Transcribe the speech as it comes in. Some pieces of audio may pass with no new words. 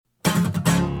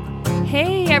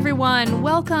Hey everyone,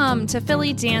 welcome to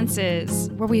Philly Dances,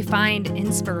 where we find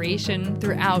inspiration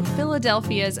throughout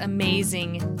Philadelphia's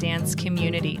amazing dance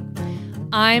community.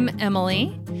 I'm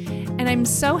Emily, and I'm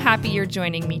so happy you're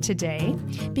joining me today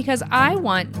because I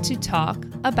want to talk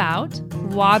about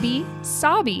wabi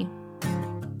sabi.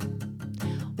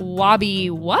 Wabi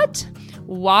what?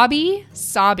 Wabi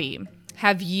sabi.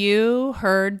 Have you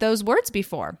heard those words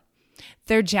before?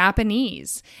 They're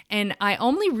Japanese, and I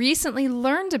only recently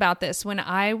learned about this when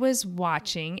I was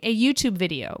watching a YouTube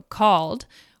video called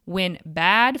When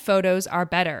Bad Photos Are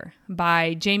Better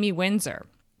by Jamie Windsor.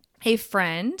 A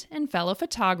friend and fellow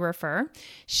photographer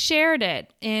shared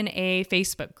it in a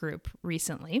Facebook group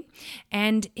recently,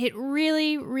 and it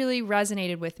really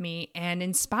resonated with me and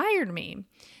inspired me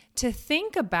to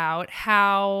think about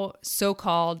how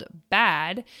so-called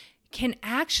bad can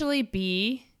actually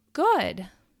be good.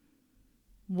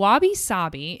 Wabi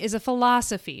sabi is a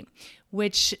philosophy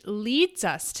which leads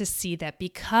us to see that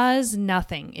because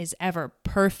nothing is ever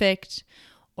perfect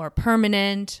or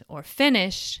permanent or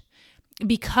finished,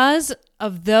 because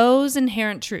of those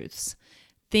inherent truths,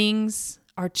 things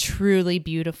are truly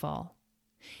beautiful.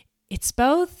 It's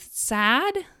both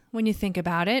sad when you think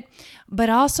about it, but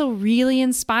also really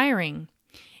inspiring.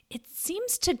 It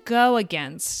seems to go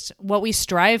against what we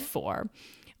strive for,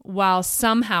 while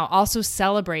somehow also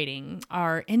celebrating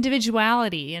our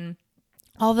individuality and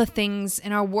all the things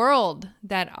in our world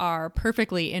that are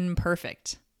perfectly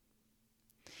imperfect.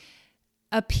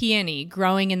 A peony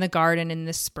growing in the garden in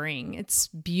the spring. It's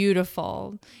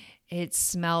beautiful. It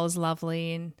smells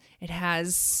lovely, and it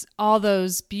has all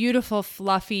those beautiful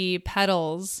fluffy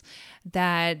petals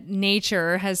that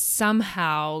nature has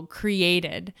somehow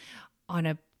created on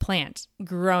a plant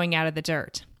growing out of the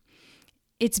dirt.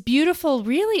 It's beautiful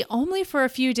really only for a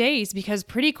few days because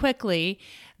pretty quickly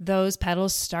those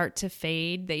petals start to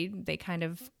fade. They kind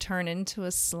of turn into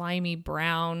a slimy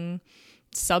brown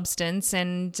substance,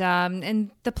 and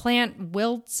the plant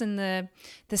wilts and the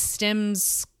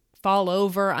stems fall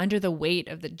over under the weight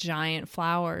of the giant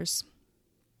flowers.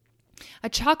 A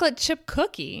chocolate chip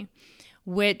cookie,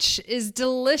 which is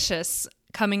delicious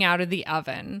coming out of the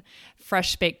oven.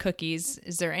 Fresh baked cookies,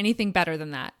 is there anything better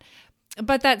than that?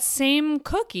 But that same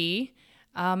cookie,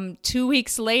 2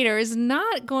 weeks later, is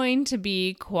not going to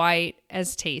be quite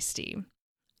as tasty.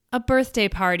 A birthday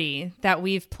party that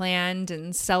we've planned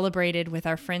and celebrated with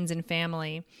our friends and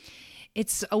family.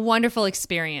 It's a wonderful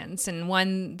experience and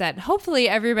one that hopefully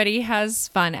everybody has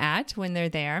fun at when they're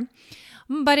there.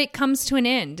 But it comes to an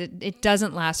end. It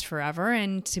doesn't last forever.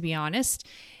 And to be honest,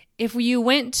 if you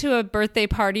went to a birthday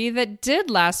party that did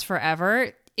last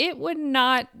forever, it would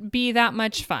not be that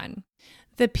much fun.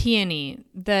 The peony,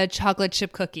 the chocolate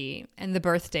chip cookie, and the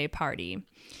birthday party.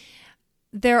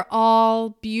 They're all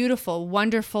beautiful,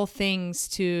 wonderful things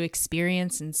to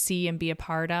experience and see and be a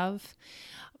part of.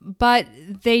 But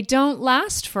they don't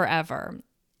last forever.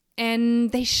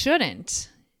 And they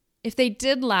shouldn't. If they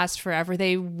did last forever,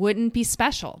 they wouldn't be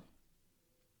special.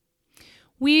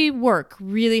 We work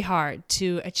really hard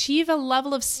to achieve a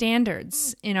level of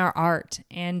standards in our art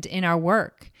and in our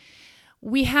work.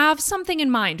 We have something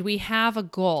in mind. We have a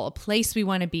goal, a place we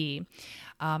want to be,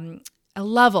 a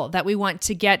level that we want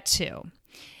to get to.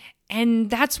 And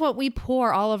that's what we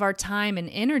pour all of our time and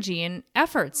energy and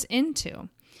efforts into.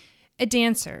 A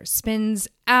dancer spends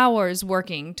hours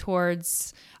working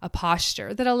towards a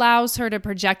posture that allows her to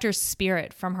project her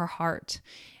spirit from her heart.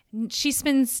 She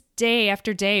spends day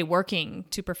after day working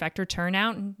to perfect her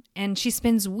turnout, and she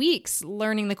spends weeks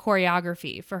learning the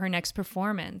choreography for her next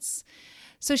performance,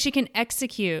 so she can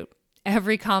execute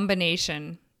every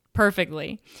combination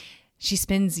perfectly. She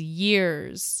spends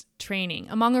years training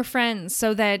among her friends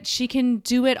so that she can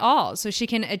do it all, so she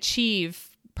can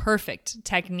achieve perfect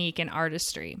technique and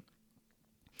artistry.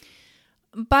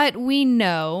 But we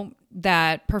know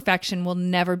that perfection will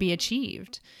never be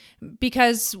achieved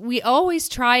because we always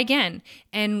try again,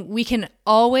 and we can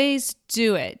always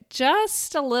do it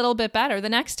just a little bit better the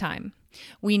next time.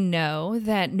 We know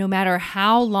that no matter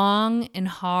how long and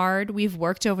hard we've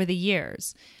worked over the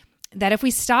years, that if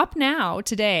we stop now,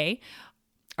 today,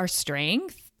 our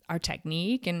strength, our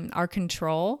technique, and our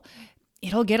control,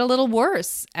 it'll get a little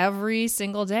worse every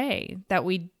single day that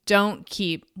we don't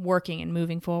keep working and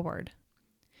moving forward.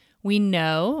 We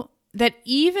know that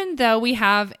even though we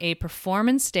have a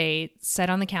performance date set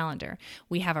on the calendar,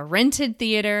 we have a rented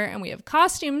theater, and we have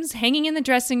costumes hanging in the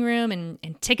dressing room and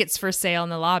tickets for sale in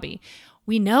the lobby,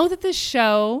 we know that the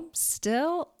show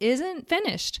still isn't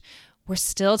finished. We're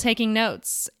still taking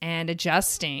notes and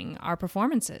adjusting our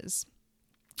performances.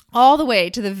 All the way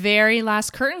to the very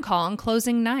last curtain call on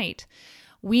closing night.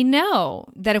 We know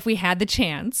that if we had the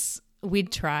chance,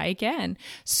 we'd try again,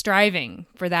 striving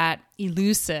for that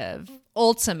elusive,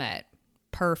 ultimate,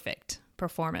 perfect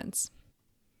performance.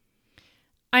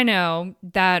 I know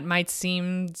that might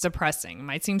seem depressing,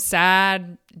 might seem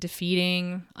sad,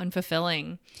 defeating,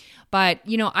 unfulfilling, but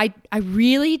I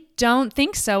really don't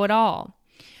think so at all.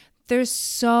 There's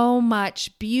so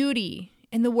much beauty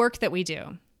in the work that we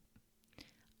do.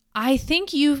 I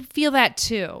think you feel that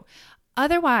too.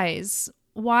 Otherwise,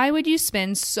 why would you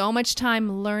spend so much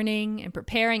time learning and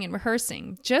preparing and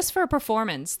rehearsing just for a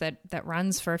performance that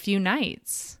runs for a few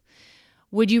nights?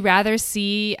 Would you rather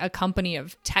see a company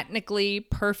of technically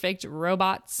perfect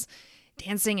robots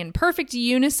dancing in perfect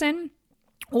unison?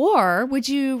 Or would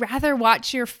you rather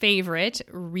watch your favorite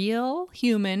real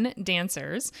human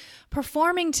dancers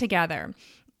performing together,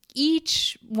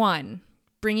 each one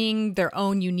bringing their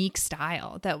own unique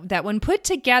style that when put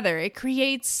together, it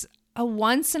creates a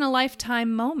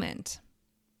once-in-a-lifetime moment?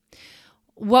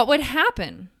 What would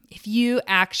happen if you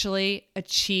actually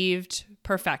achieved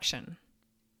perfection?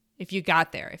 If you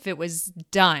got there, if it was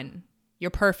done, you're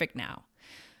perfect now.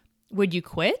 Would you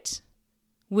quit?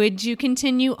 Would you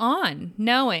continue on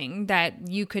knowing that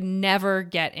you could never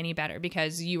get any better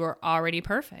because you were already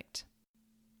perfect?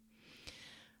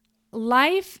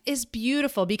 Life is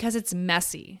beautiful because it's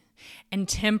messy and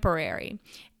temporary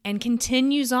and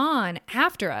continues on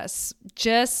after us,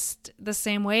 just the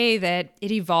same way that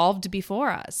it evolved before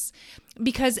us.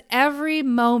 Because every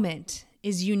moment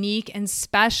is unique and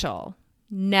special,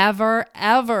 never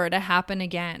ever to happen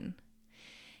again.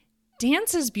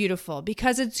 Dance is beautiful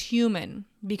because it's human,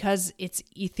 because it's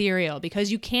ethereal,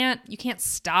 because you can't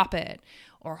stop it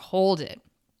or hold it.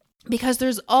 Because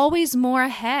there's always more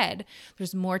ahead.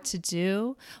 There's more to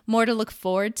do, more to look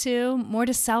forward to, more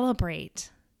to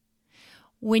celebrate.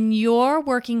 When you're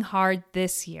working hard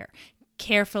this year,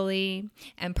 carefully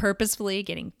and purposefully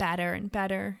getting better and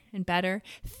better and better,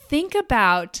 think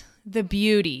about the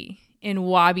beauty in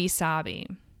Wabi Sabi.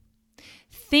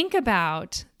 Think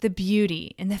about the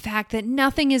beauty in the fact that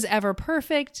nothing is ever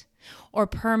perfect or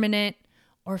permanent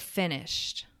or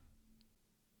finished.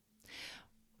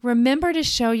 Remember to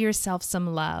show yourself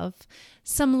some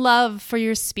love for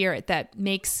your spirit that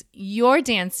makes your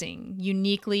dancing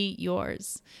uniquely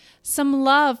yours. Some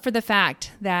love for the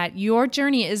fact that your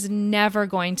journey is never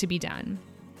going to be done.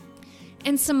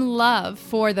 And some love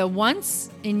for the once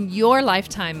in your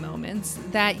lifetime moments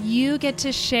that you get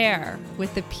to share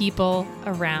with the people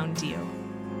around you.